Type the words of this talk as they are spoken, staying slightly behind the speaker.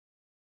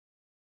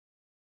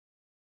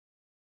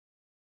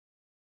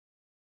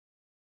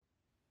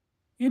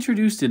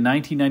Introduced in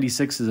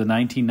 1996 as a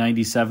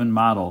 1997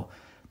 model,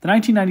 the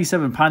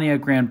 1997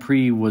 Pontiac Grand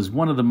Prix was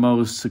one of the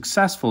most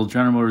successful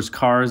General Motors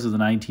cars of the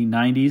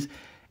 1990s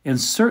and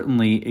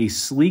certainly a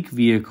sleek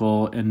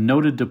vehicle and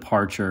noted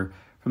departure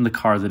from the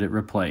car that it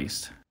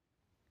replaced.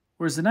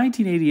 Whereas the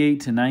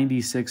 1988 to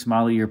 96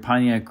 model year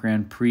Pontiac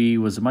Grand Prix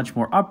was a much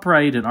more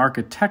upright and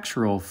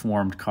architectural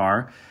formed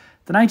car,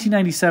 the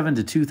 1997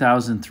 to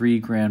 2003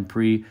 Grand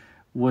Prix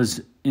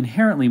was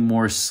inherently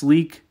more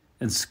sleek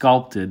and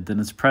sculpted than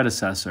its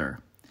predecessor.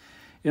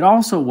 It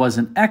also was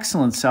an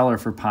excellent seller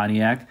for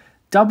Pontiac,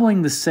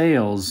 doubling the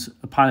sales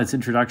upon its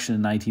introduction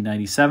in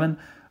 1997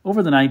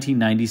 over the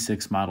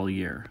 1996 model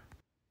year.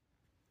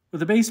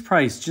 With a base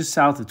price just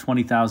south of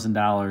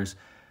 $20,000,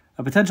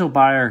 a potential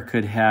buyer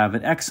could have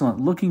an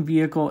excellent looking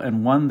vehicle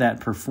and one that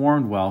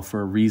performed well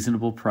for a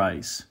reasonable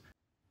price.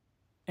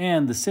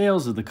 And the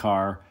sales of the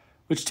car,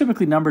 which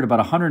typically numbered about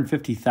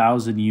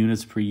 150,000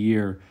 units per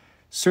year,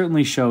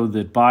 certainly showed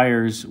that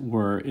buyers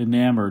were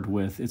enamored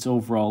with its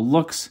overall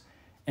looks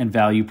and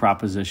value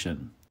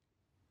proposition.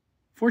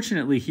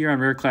 Fortunately, here on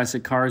Rare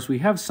Classic Cars, we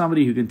have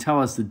somebody who can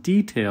tell us the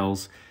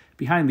details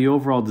behind the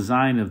overall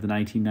design of the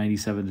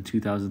 1997 to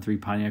 2003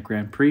 Pontiac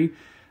Grand Prix,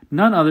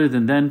 none other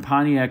than then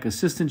Pontiac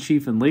Assistant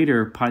Chief and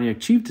later Pontiac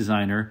Chief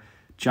Designer,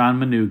 John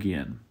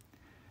Manoogian.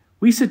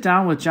 We sit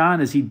down with John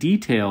as he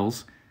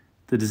details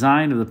the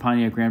design of the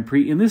Pontiac Grand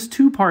Prix in this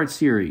two-part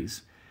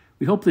series.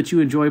 We hope that you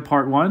enjoy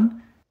part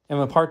one, and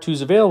when part 2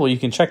 is available, you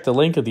can check the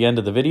link at the end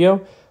of the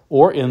video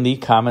or in the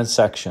comments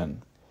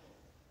section.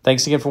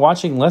 Thanks again for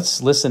watching.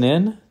 Let's listen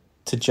in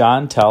to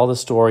John tell the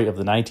story of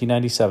the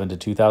 1997 to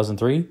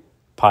 2003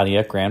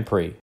 Pontiac Grand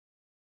Prix.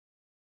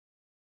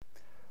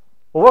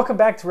 Well, welcome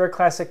back to Rare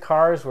Classic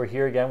Cars. We're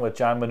here again with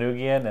John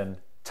Manoogian and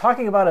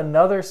talking about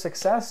another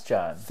success,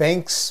 John.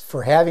 Thanks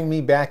for having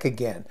me back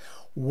again.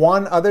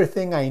 One other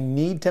thing I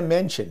need to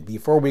mention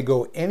before we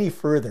go any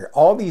further,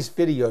 all these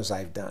videos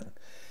I've done,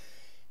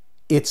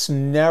 it's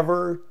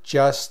never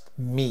just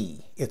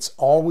me. It's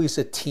always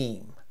a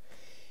team.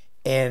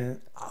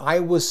 And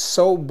I was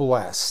so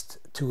blessed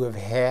to have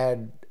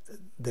had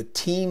the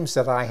teams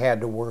that I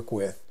had to work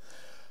with.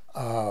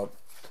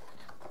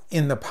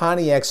 In the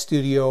Pontiac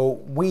studio,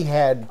 we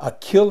had a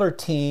killer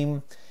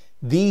team.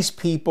 These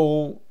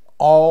people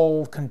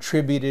all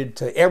contributed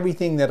to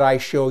everything that I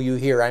show you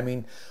here. I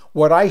mean,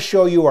 what I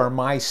show you are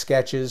my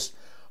sketches,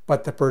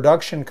 but the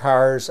production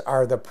cars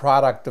are the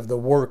product of the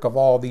work of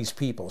all these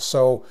people.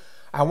 So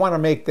I want to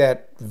make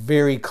that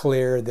very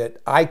clear that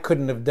I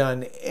couldn't have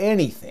done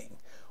anything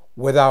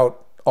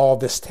without all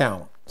this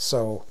talent.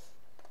 So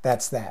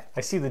that's that.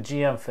 I see the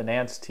GM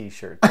Finance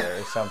t-shirt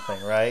there or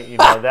something, right? You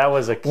know, that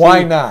was a key,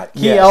 why not?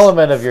 Key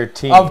element of your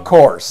team. Of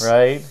course.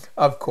 Right?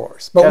 Of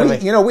course.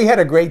 But we had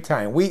a great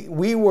time.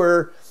 We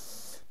were,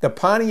 the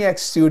Pontiac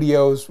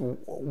studios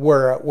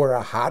were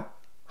a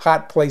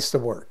hot place to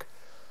work.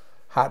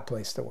 Hot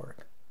place to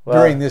work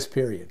during this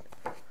period.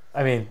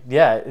 I mean,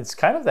 yeah, it's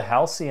kind of the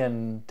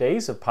halcyon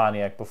days of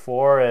Pontiac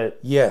before it.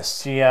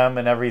 Yes. GM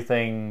and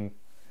everything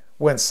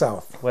went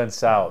south.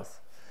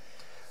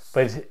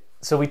 But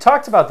so we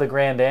talked about the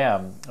Grand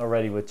Am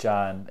already with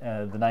John,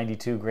 the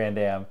 92 Grand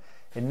Am.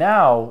 And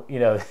now,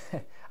 you know,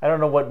 I don't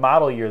know what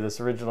model year this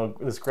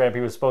Grand Prix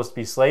was supposed to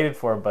be slated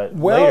for, but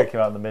later came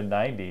out in the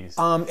mid-90s.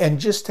 And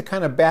just to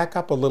kind of back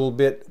up a little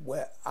bit,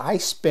 I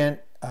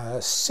spent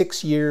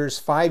 5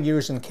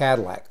 years in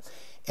Cadillac.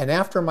 And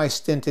after my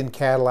stint in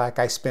Cadillac,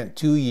 I spent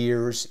 2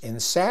 years in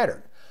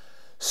Saturn.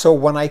 So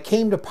when I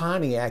came to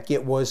Pontiac,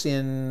 it was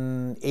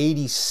in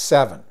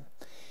 '87.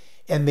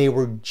 And they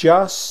were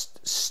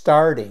just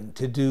starting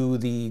to do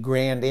the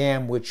Grand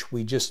Am, which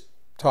we just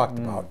talked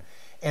about,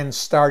 and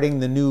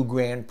starting the new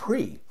Grand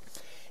Prix.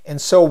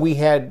 And so we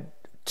had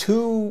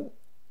 2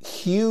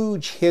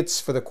 huge hits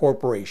for the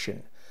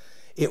corporation.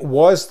 It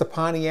was the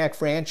Pontiac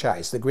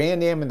franchise. The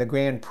Grand Am and the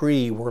Grand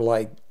Prix were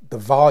like the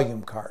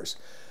volume cars.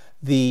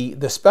 The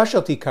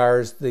specialty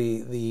cars,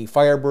 the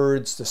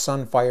Firebirds, the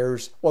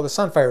Sunfires, well, the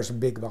Sunfires are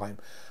big volume,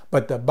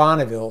 but the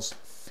Bonnevilles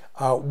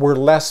were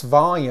less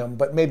volume,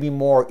 but maybe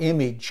more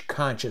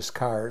image-conscious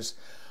cars.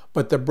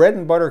 But the bread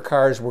and butter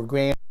cars were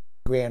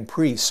Grand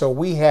Prix. So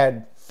we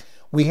had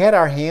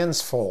our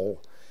hands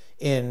full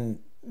in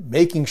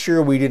making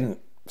sure we didn't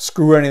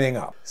screw anything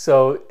up.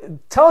 So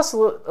tell us a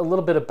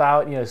little bit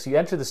about, you know, so you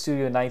entered the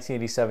studio in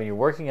 1987, you're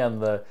working on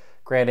the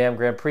Grand Am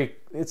Grand Prix.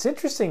 It's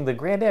interesting, the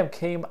Grand Am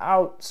came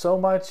out so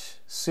much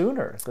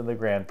sooner than the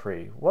Grand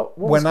Prix. What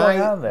was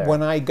going on there?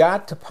 When I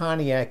got to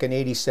Pontiac in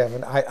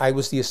 '87, I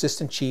was the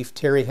assistant chief.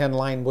 Terry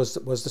Henline was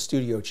the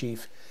studio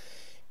chief.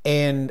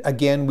 And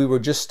again, we were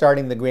just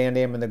starting the Grand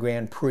Am and the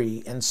Grand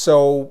Prix. And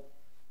so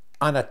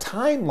on a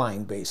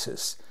timeline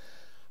basis,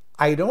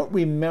 I don't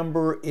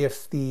remember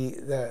if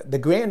the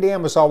Grand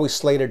Am was always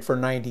slated for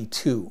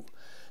 '92.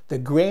 The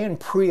Grand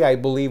Prix, I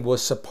believe,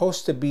 was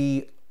supposed to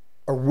be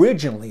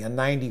originally a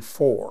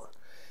 '94.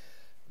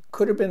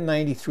 Could have been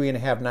 '93 and a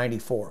half,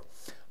 '94.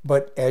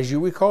 But as you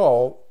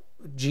recall,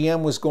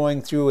 GM was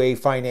going through a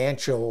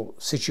financial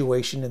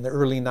situation in the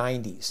early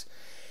 '90s.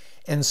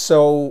 And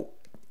so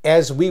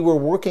as we were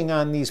working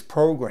on these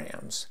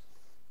programs,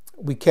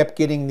 we kept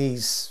getting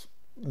these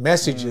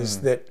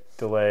messages that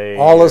delay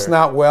all is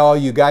not well.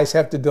 You guys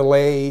have to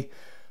delay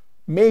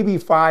maybe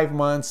 5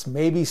 months,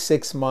 maybe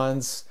 6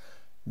 months,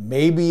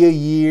 maybe a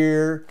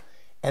year.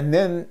 And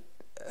then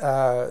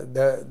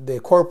the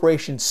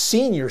corporation's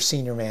senior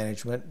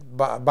management,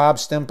 Bob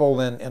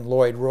Stemple and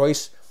Lloyd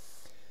Royce,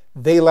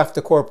 they left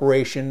the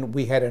corporation.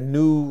 We had a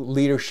new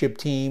leadership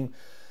team.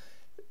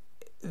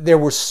 There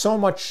was so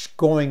much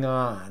going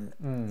on,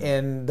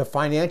 and the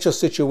financial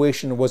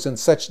situation was in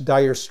such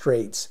dire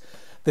straits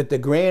that the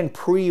Grand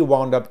Prix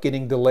wound up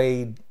getting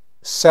delayed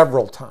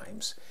several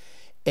times.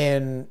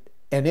 And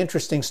an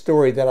interesting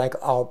story that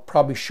I'll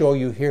probably show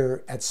you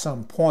here at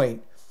some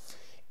point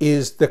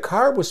is the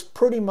car was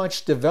pretty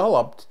much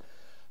developed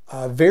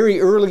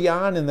very early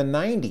on in the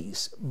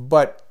 90s,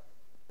 but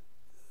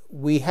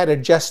we had a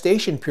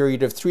gestation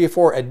period of 3 or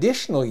 4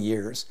 additional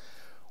years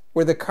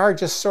where the car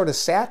just sort of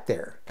sat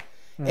there.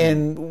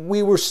 And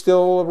we were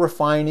still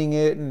refining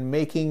it and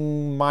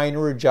making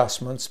minor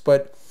adjustments,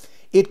 but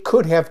it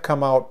could have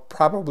come out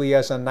probably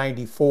as a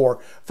 94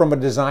 from a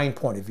design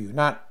point of view,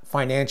 not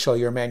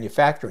financially or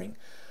manufacturing.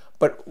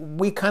 But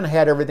we kind of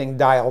had everything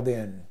dialed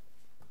in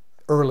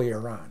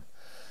earlier on.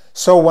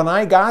 So when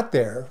I got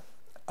there,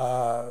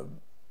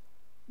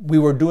 we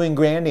were doing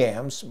Grand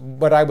Ams,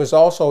 but I was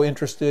also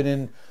interested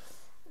in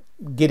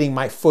getting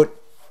my foot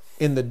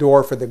in the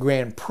door for the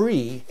Grand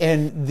Prix.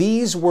 And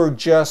these were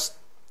just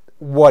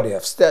what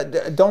ifs.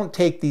 Don't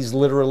take these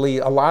literally.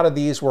 A lot of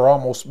these were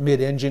almost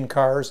mid-engine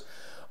cars.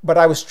 But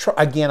I was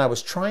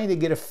trying to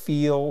get a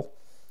feel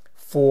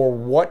for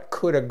what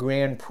could a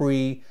Grand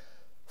Prix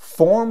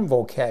form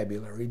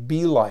vocabulary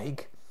be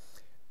like,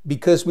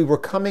 because we were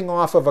coming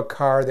off of a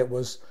car that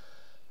was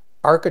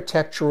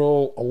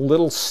architectural, a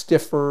little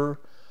stiffer,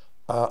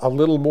 a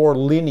little more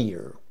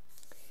linear.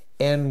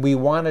 And we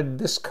wanted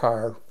this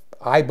car,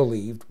 I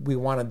believed, we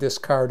wanted this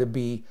car to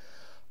be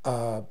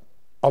a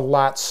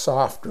lot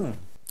softer.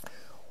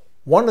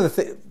 One of the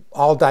things,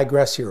 I'll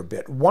digress here a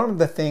bit. One of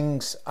the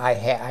things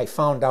I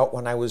found out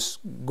when I was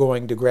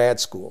going to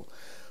grad school,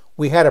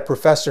 we had a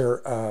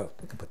professor,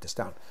 we can put this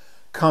down,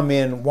 come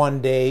in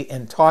one day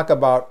and talk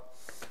about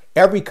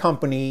every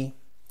company,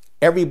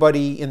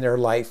 everybody in their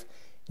life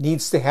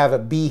needs to have a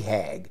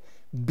BHAG,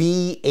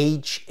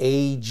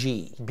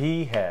 B-H-A-G.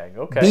 BHAG,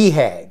 okay.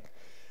 BHAG.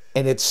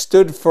 And it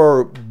stood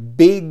for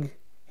Big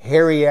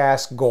Hairy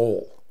Ass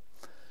Goal.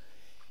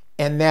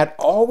 And that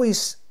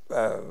always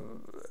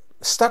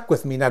stuck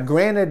with me. Now,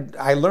 granted,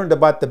 I learned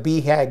about the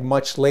BHAG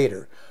much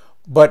later,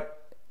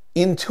 but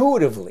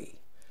intuitively,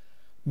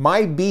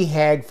 my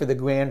BHAG for the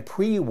Grand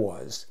Prix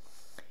was,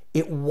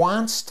 it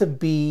wants to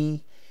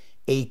be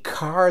a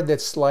car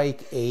that's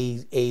like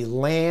a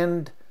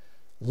land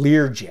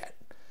Learjet.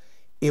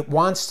 It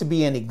wants to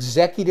be an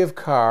executive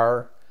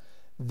car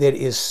that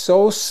is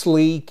so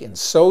sleek and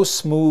so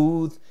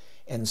smooth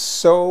and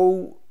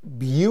so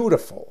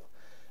beautiful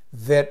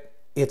that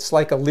it's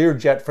like a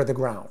Learjet for the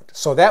ground.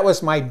 So that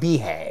was my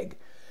BHAG.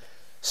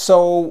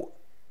 So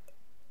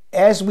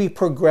as we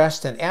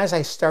progressed and as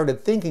I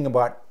started thinking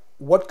about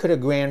what could a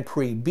Grand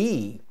Prix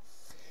be,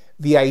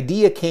 the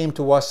idea came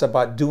to us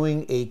about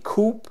doing a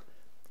coupe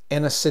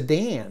and a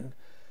sedan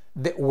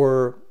that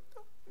were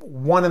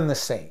one and the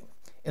same.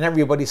 And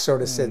everybody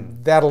sort of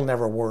said, that'll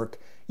never work.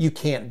 You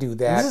can't do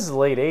that. This is the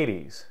late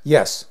 80s.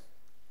 Yes.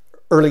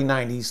 Early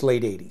 90s,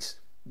 late 80s.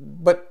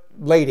 But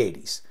late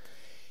 80s.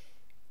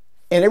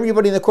 And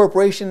everybody in the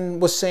corporation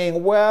was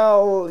saying,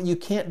 well, you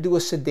can't do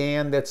a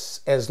sedan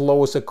that's as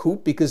low as a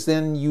coupe because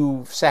then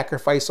you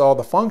sacrifice all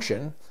the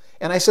function.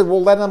 And I said,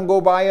 well, let them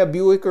go buy a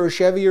Buick or a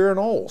Chevy or an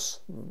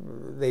Olds.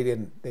 They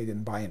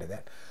didn't buy into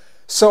that.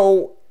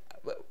 So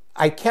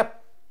I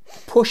kept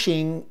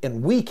pushing,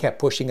 and we kept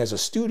pushing as a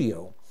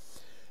studio,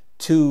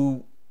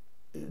 to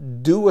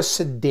do a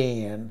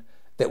sedan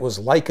that was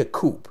like a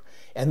coupe.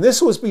 And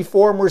this was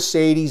before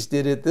Mercedes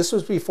did it. This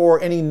was before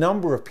any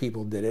number of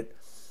people did it.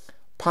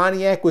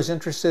 Pontiac was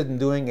interested in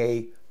doing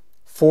a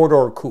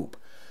four-door coupe.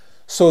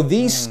 So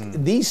these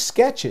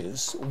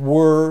sketches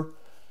were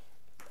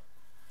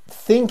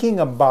thinking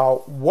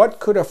about what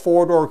could a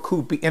four-door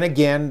coupe be. And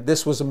again,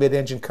 this was a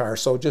mid-engine car,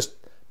 so just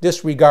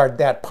disregard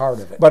that part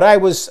of it. But I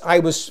was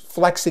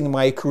flexing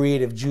my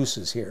creative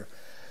juices here.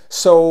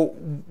 So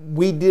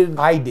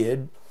I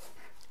did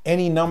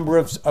any number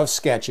of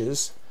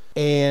sketches,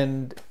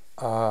 and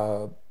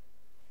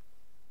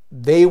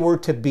they were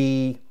to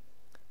be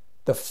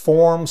the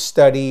form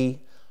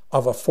study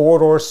of a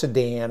four-door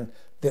sedan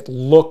that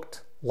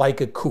looked like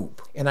a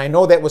coupe. And I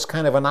know that was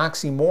kind of an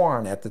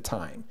oxymoron at the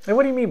time. And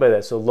what do you mean by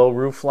that? So low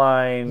roof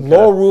line?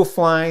 Low roof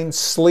line,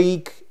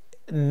 sleek,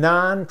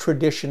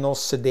 non-traditional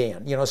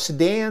sedan. You know,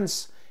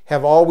 sedans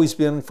have always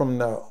been from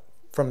the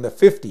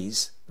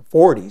 50s,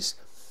 40s,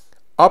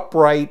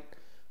 upright,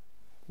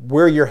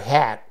 wear your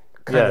hat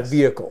kind of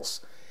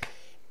vehicles.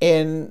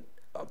 And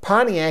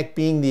Pontiac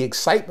being the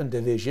excitement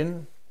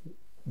division,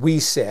 we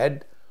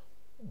said,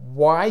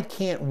 why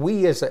can't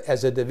we as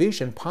a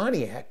division,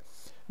 Pontiac,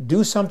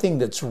 do something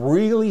that's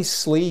really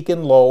sleek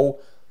and low,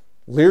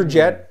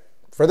 Learjet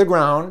for the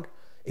ground,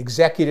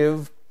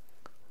 executive,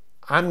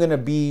 I'm going to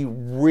be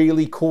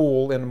really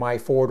cool in my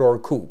four-door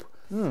coupe.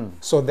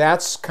 So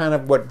that's kind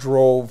of what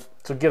drove...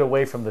 So get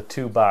away from the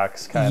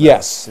two-box kind of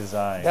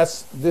design.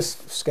 This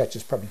sketch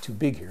is probably too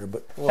big here,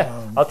 but...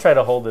 I'll try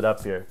to hold it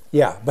up here.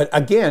 Yeah, but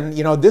again,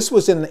 you know, this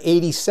was in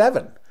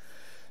 '87.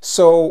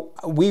 So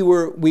we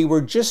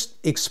were just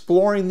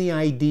exploring the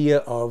idea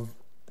of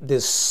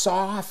this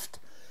soft,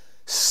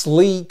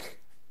 sleek,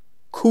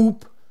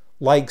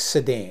 coupe-like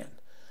sedan.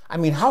 I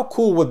mean, how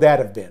cool would that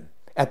have been?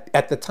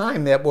 At the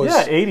time, that was...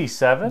 Yeah,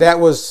 '87. That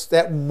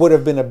would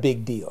have been a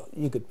big deal.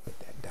 You could put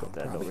that down. Put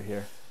that over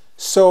here.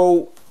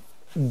 So,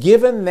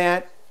 given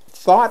that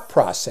thought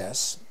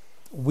process,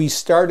 we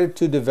started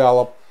to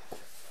develop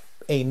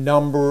a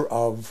number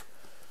of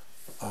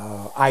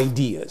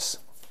ideas.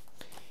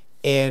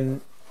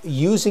 And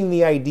using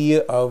the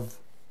idea of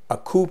a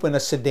coupe and a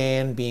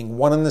sedan being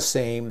one and the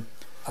same,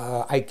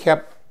 I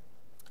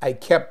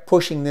kept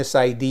pushing this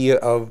idea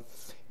of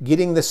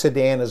getting the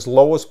sedan as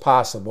low as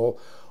possible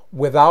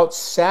without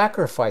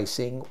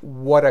sacrificing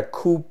what a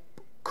coupe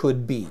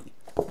could be.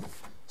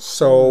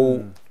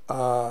 So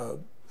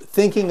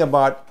thinking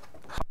about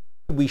how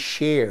we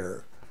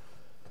share,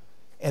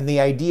 and the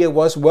idea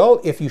was,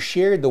 well, if you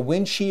shared the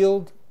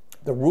windshield,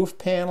 the roof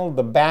panel,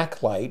 the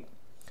backlight,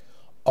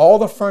 all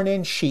the front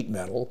end sheet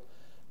metal,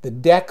 the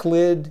deck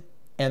lid,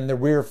 and the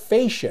rear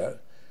fascia,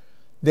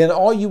 then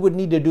all you would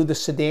need to do the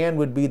sedan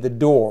would be the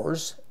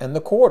doors and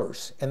the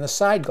quarters and the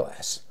side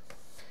glass.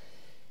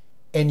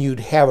 And you'd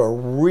have a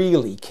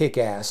really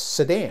kick-ass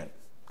sedan.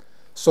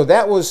 So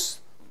that was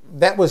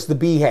the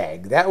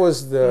BHAG. That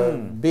was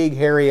the big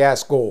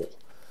hairy-ass goal.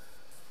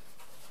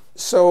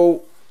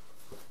 So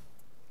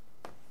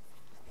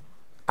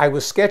I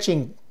was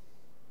sketching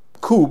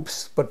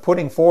coupes, but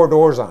putting four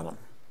doors on them.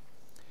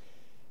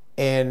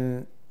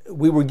 And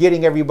we were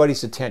getting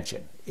everybody's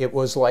attention. It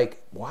was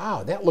like,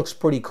 wow, that looks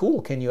pretty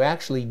cool. Can you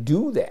actually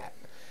do that?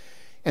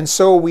 And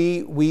so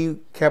we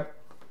kept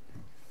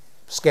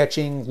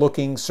sketching,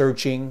 looking,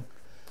 searching.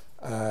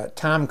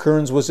 Tom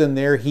Kearns was in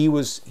there. He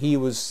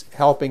was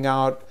helping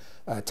out.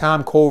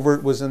 Tom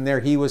Covert was in there.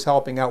 He was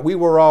helping out. We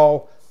were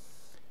all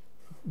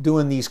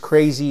doing these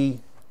crazy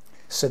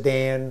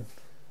sedan.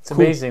 It's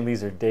amazing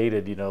these are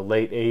dated, you know,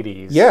 late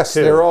 80s. Yes,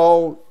 too. They're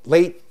all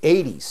late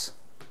 80s.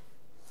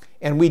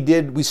 And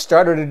we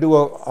started to do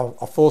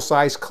a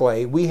full-size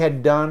clay. We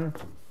had done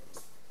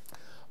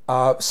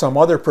some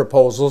other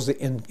proposals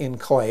in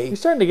clay. You're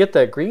starting to get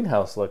that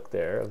greenhouse look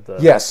there of the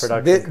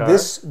production car.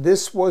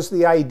 This was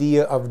the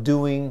idea of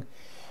doing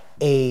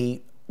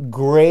a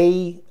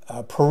gray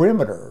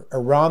perimeter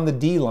around the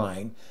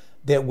D-line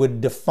that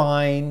would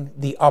define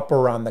the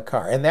upper on the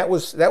car. And that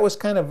was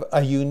kind of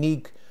a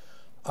unique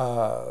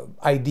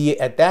idea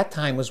at that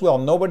time as well.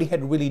 Nobody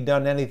had really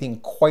done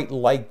anything quite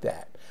like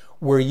that,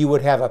 where you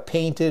would have a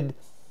painted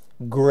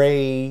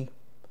gray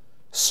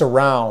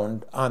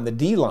surround on the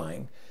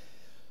D-line.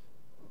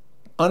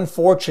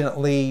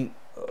 Unfortunately,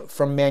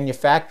 from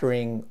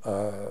manufacturing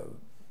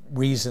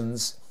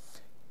reasons,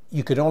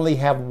 you could only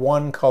have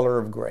one color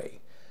of gray.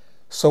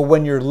 So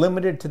when you're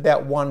limited to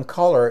that one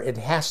color, it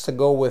has to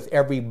go with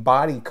every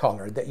body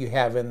color that you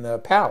have in the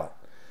palette.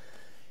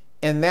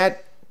 And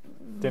that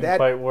didn't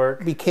quite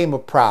work. Became a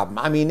problem.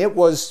 I mean, it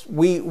was,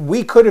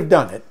 we could have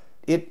done it.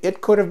 It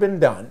could have been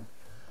done,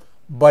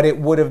 but it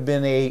would have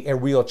been a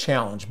real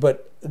challenge.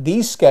 But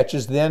these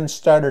sketches then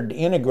started to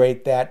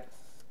integrate that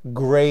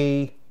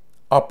gray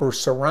upper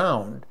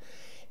surround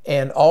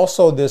and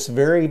also this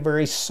very,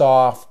 very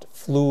soft,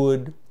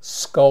 fluid,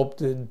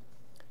 sculpted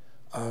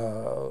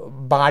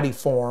body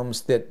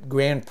forms that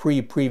Grand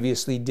Prix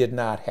previously did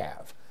not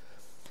have.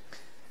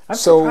 I'm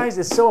surprised.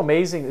 It's so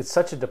amazing. It's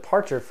such a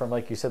departure from,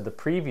 like you said, the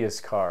previous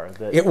car.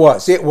 It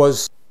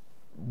was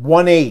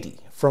 180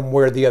 from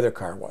where the other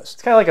car was.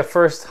 It's kind of like a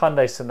first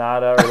Hyundai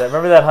Sonata, or that.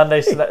 Remember that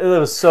Hyundai Sonata? It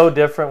was so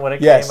different when it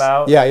came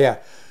out. Yeah.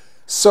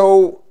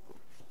 So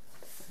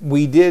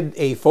we did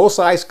a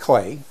full-size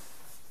clay.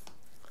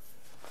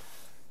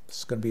 This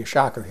is going to be a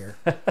shocker here.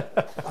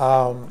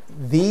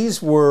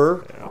 This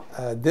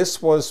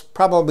was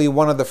probably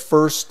one of the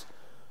first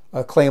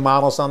clay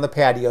models on the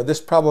patio. This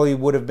probably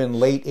would have been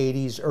late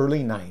 80s,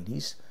 early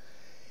 90s.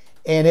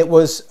 And it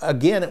was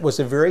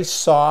a very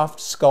soft,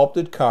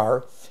 sculpted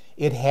car.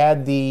 It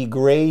had the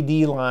gray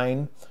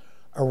D-line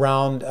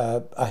around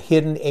a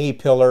hidden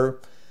A-pillar.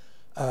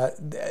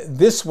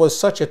 This was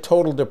such a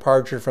total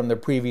departure from the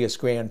previous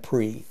Grand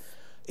Prix.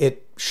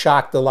 It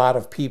shocked a lot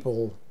of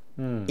people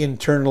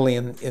internally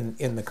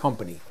in the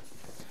company.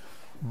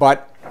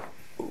 But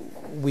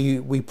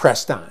we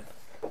pressed on.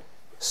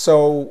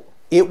 So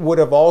it would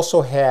have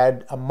also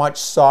had a much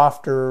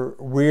softer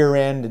rear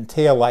end and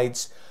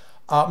taillights,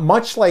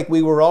 much like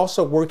we were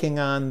also working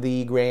on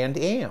the Grand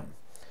Am.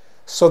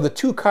 So the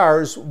two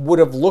cars would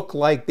have looked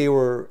like they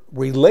were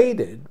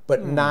related,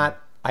 but not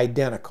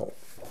identical.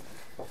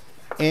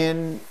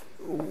 And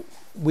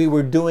we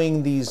were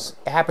doing these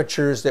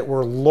apertures that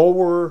were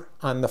lower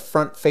on the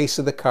front face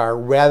of the car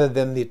rather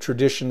than the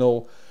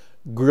traditional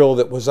grille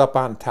that was up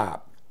on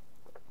top.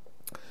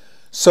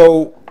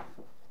 So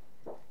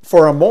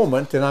for a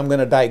moment, and I'm going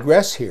to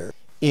digress here,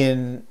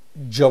 in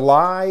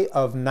July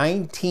of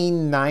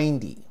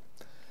 1990,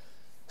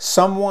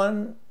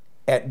 someone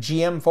at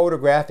GM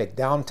Photographic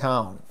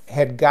downtown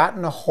had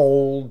gotten a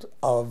hold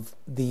of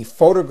the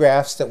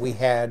photographs that we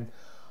had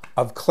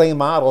of clay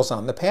models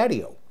on the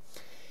patio.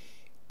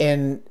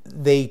 And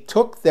they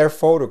took their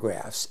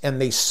photographs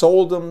and they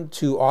sold them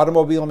to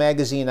Automobile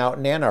Magazine out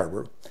in Ann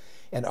Arbor.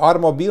 And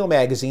Automobile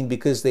Magazine,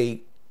 because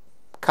they,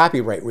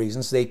 copyright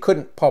reasons, they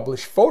couldn't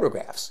publish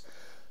photographs.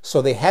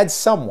 So they had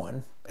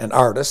someone, an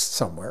artist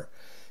somewhere,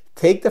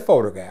 take the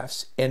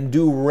photographs and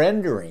do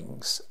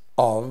renderings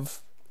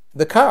of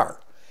the car.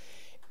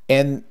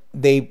 And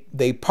they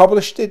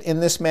published it in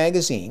this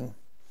magazine.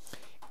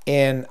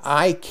 And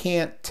I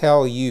can't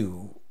tell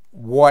you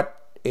what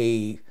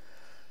a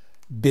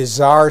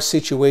bizarre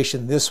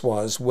situation this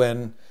was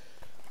when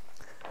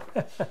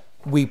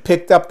we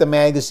picked up the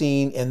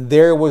magazine and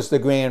there was the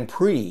Grand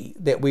Prix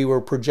that we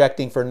were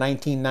projecting for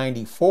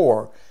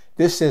 1994.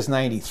 This says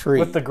 93.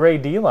 With the gray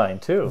D-line,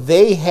 too.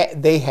 They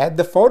had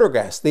the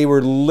photographs. They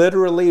were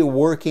literally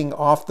working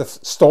off the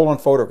stolen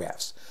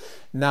photographs.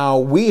 Now,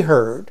 we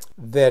heard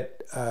that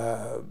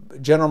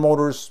General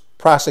Motors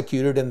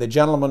prosecuted and the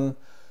gentleman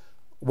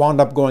wound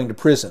up going to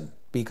prison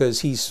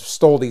because he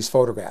stole these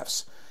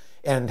photographs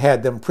and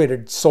had them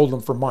printed, sold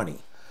them for money.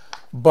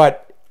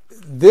 But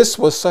this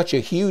was such a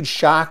huge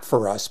shock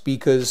for us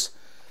because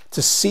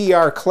to see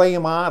our clay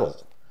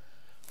model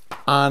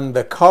on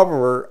the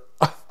cover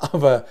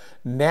of a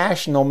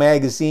national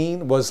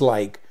magazine was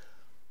like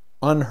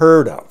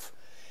unheard of.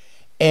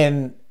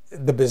 And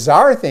the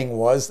bizarre thing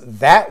was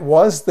that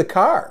was the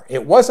car.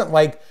 It wasn't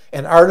like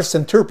an artist's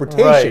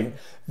interpretation. Right.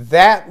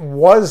 That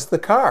was the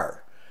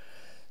car.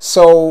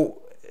 So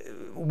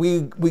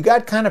we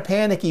got kind of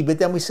panicky, but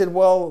then we said,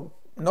 well,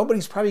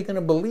 nobody's probably going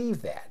to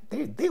believe that.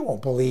 They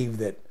won't believe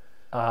that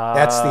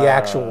that's the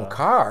actual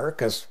car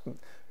because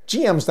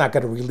GM's not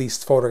going to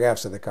release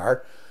photographs of the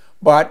car.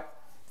 But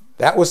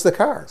that was the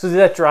car. So did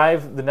that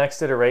drive the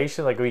next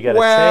iteration? Like we got to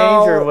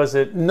change, or was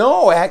it?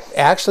 No,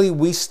 actually,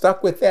 we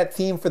stuck with that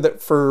theme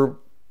for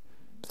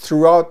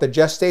throughout the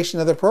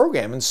gestation of the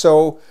program. And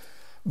so,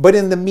 but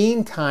in the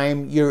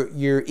meantime,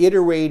 you're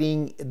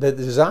iterating the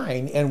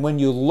design. And when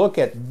you look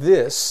at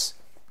this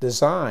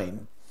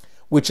design,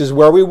 which is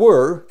where we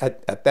were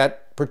at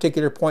that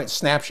particular point,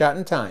 snapshot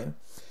in time,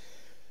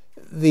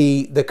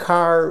 the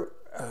car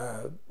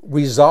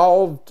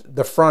resolved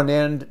the front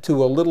end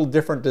to a little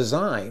different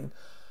design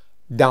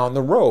down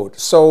the road.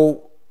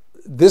 So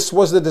this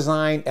was the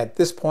design at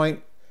this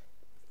point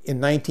in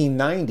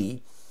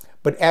 1990,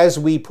 but as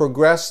we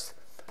progressed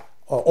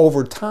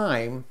over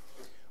time,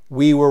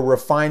 we were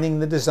refining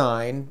the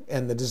design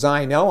and the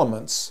design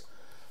elements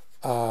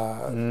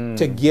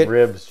to get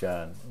ribs,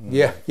 John.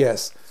 Yeah,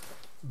 yes,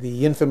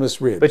 the infamous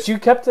ribs. But you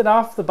kept it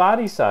off the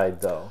body side,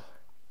 though.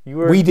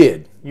 We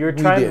did. You were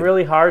trying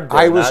really hard.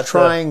 I was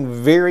trying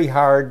very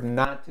hard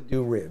not to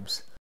do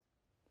ribs.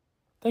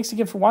 Thanks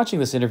again for watching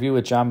this interview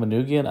with John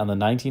Manoogian on the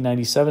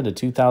 1997 to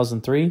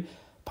 2003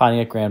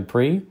 Pontiac Grand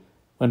Prix.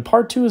 When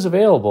part 2 is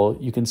available,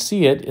 you can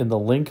see it in the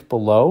link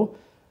below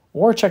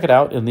or check it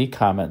out in the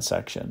comment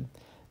section.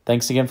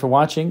 Thanks again for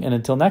watching, and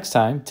until next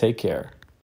time, take care.